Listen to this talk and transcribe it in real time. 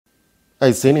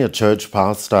A senior church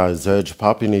pastor has urged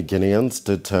Papua New Guineans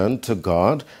to turn to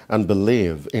God and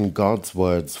believe in God's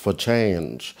words for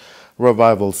change.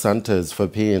 Revival Centers for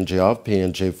PNG of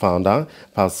PNG founder,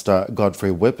 Pastor Godfrey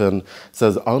Whippen,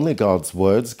 says only God's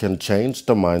words can change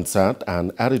the mindset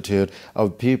and attitude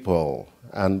of people,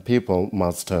 and people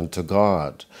must turn to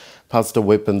God. Pastor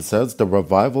Whippen says the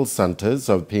Revival Centers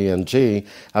of PNG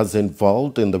has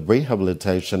involved in the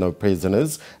rehabilitation of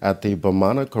prisoners at the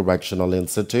Bomana Correctional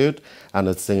Institute and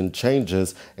has seen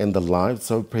changes in the lives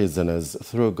of prisoners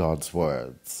through God's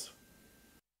words.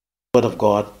 The Word of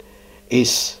God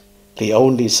is the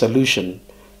only solution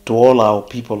to all our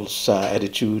people's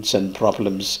attitudes and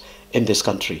problems in this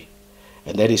country.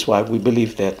 And that is why we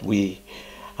believe that we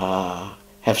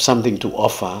have something to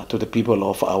offer to the people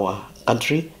of our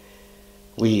country.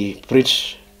 We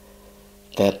preach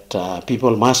that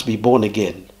people must be born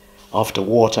again of the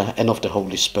water and of the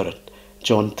Holy Spirit.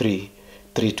 John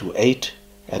 3:3-8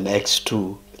 and Acts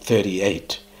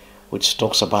 2:38, which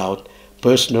talks about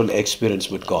personal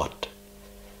experience with God.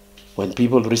 When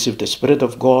people receive the Spirit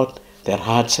of God, their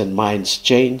hearts and minds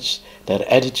change, their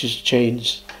attitudes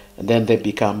change, and then they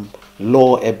become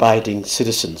law-abiding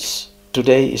citizens.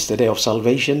 Today is the day of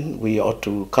salvation. We ought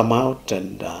to come out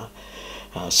and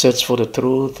search for the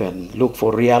truth and look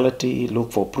for reality,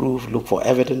 look for proof, look for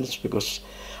evidence, because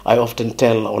I often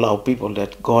tell all our people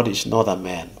that God is not a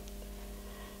man.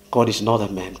 God is not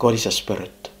a man. God is a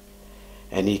spirit.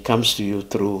 And he comes to you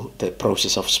through the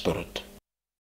process of spirit.